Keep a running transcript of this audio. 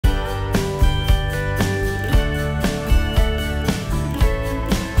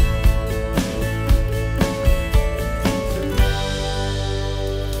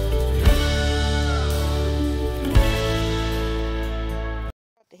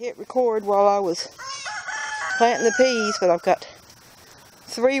hit record while I was planting the peas, but I've got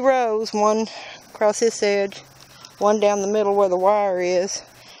 3 rows, one across this edge, one down the middle where the wire is,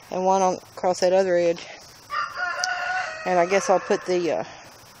 and one across that other edge. And I guess I'll put the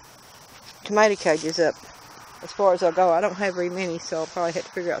tomato cages up as far as I'll go. I don't have very many, so I'll probably have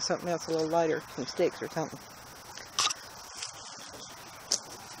to figure out something else a little later, some sticks or something.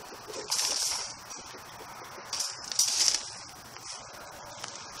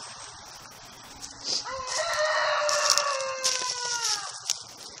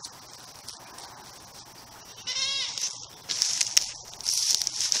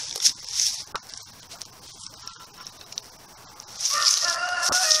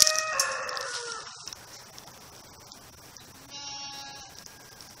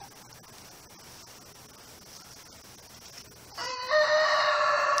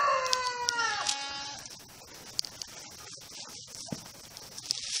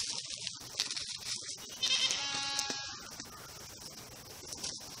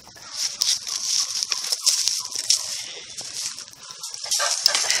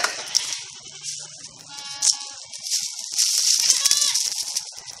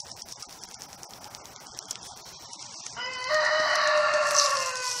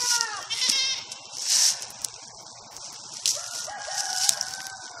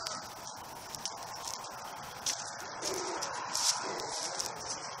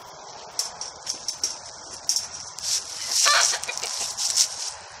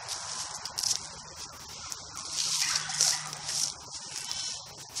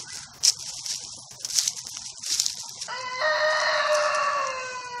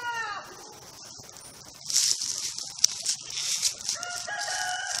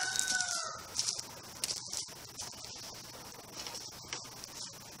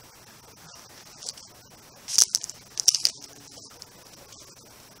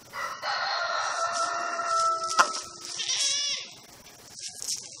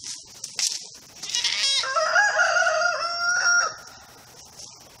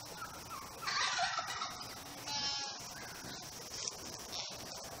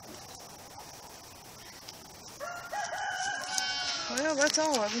 Well, that's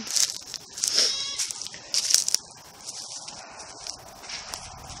all of them.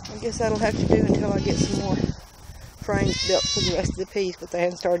 I guess that'll have to do until I get some more frames built for the rest of the peas, but they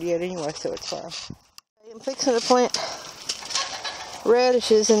haven't started yet anyway, so it's fine. I'm fixing to plant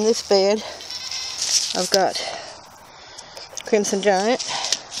radishes in this bed. I've got Crimson Giant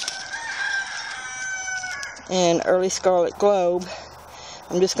and Early Scarlet Globe.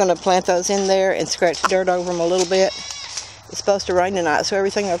 I'm just going to plant those in there and scratch the dirt over them a little bit. It's supposed to rain tonight, so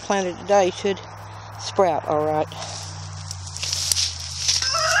everything I've planted today should sprout all right.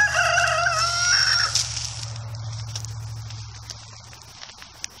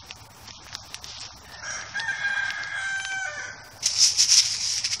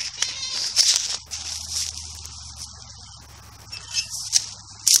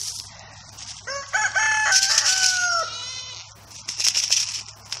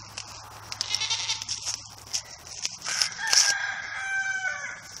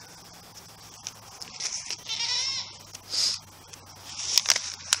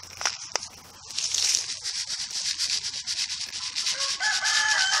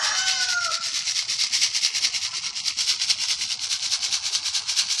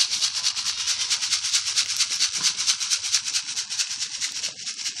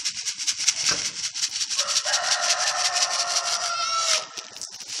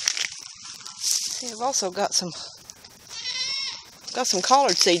 I've also got some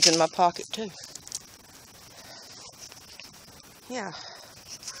collard seeds in my pocket too. Yeah.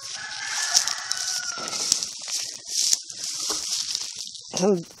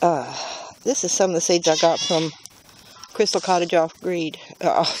 This is some of the seeds I got from Crystal Cottage off grid.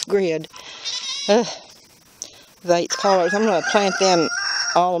 Vates collards. I'm going to plant them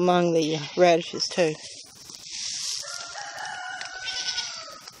all among the radishes too.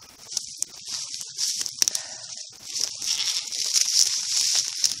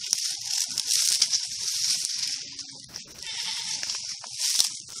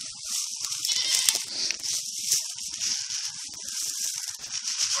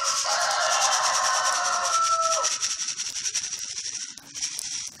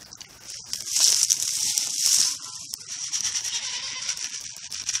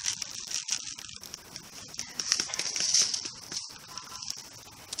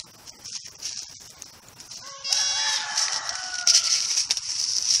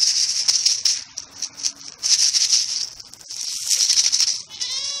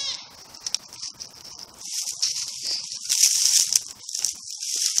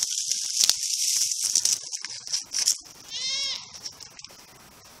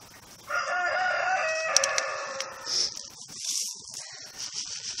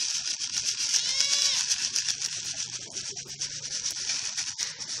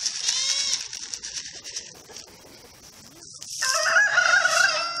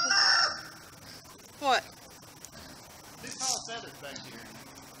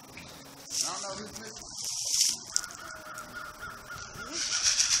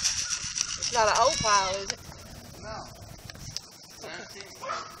 Not an old pile, is it? No.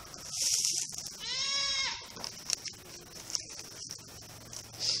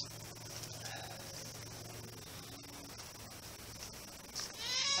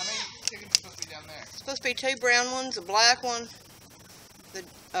 How many chickens are supposed to be down there? Supposed to be 2 brown ones, a black one, the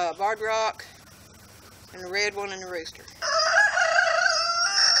barred rock, and the red one and the rooster.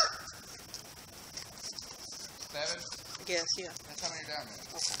 7? I guess, yeah. That's how many are down there.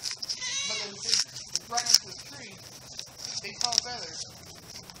 Okay. But it's right next to the tree. Big tall feathers.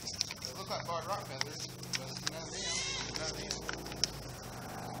 They look like barred rock feathers, but it's none of them. None of them.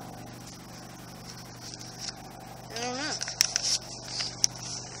 I don't know.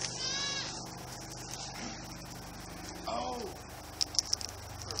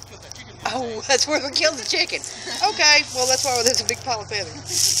 Oh, that's where we killed the chicken. Okay, well that's why there's a big pile of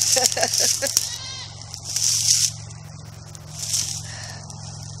feathers.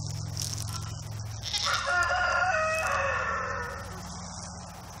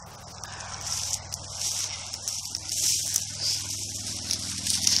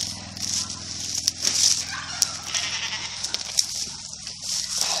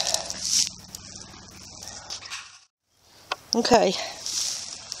 Okay,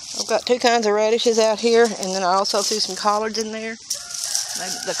 I've got 2 kinds of radishes out here, and then I also threw some collards in there.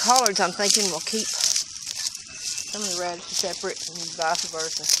 The collards, I'm thinking, will keep some of the radishes separate and vice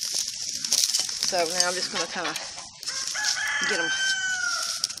versa. So now I'm just going to kind of get them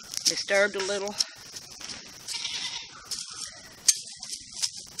disturbed a little.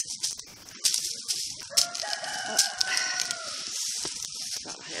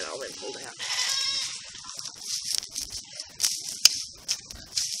 Thought I had all them pulled out.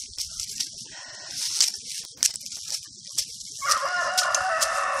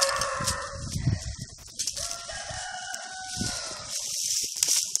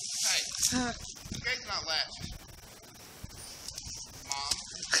 The gate's not latched. Mom.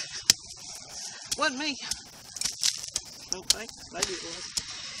 Wasn't me. Okay, maybe it was.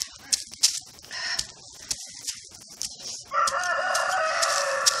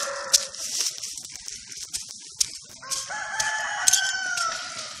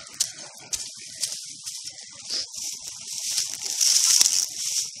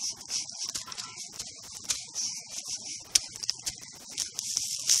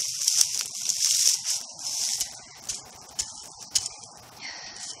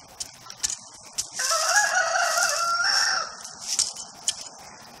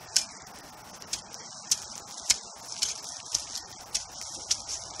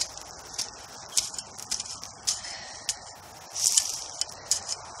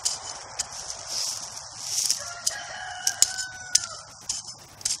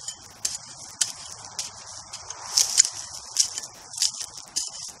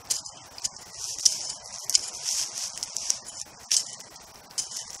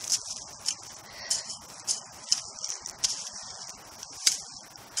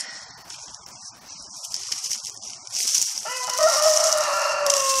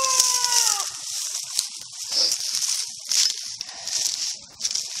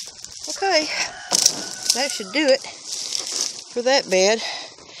 Okay, that should do it for that bed.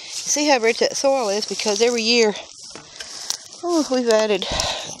 See how rich that soil is, because every year we've added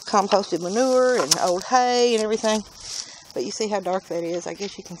composted manure and old hay and everything. But you see how dark that is. I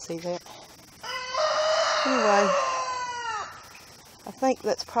guess you can see that. Anyway, I think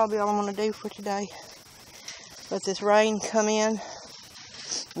that's probably all I'm going to do for today. Let this rain come in,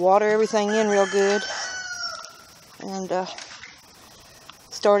 water everything in real good, and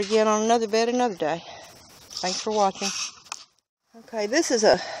start again on another bed another day. Thanks for watching. Okay, this is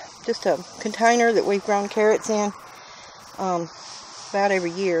just a container that we've grown carrots in about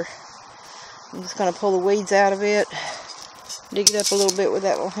every year. I'm just going to pull the weeds out of it, dig it up a little bit with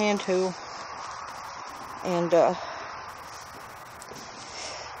that little hand tool, and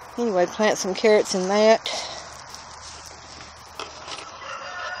anyway, plant some carrots in that.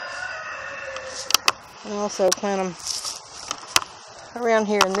 And also plant them around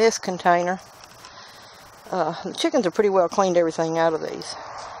here in this container. The chickens are pretty well cleaned everything out of these,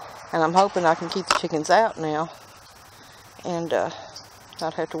 and I'm hoping I can keep the chickens out now and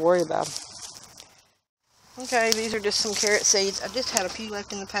not have to worry about them. Okay, these are just some carrot seeds. I just had a few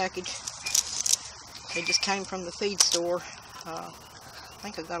left in the package. They just came from the feed store. I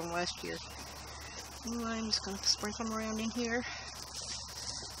think I got them last year. Anyway, I'm just going to sprinkle them around in here.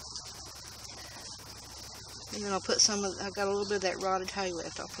 And then I'll put some of, I've got a little bit of that rotted hay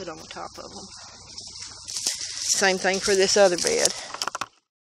left, I'll put on the top of them. Same thing for this other bed.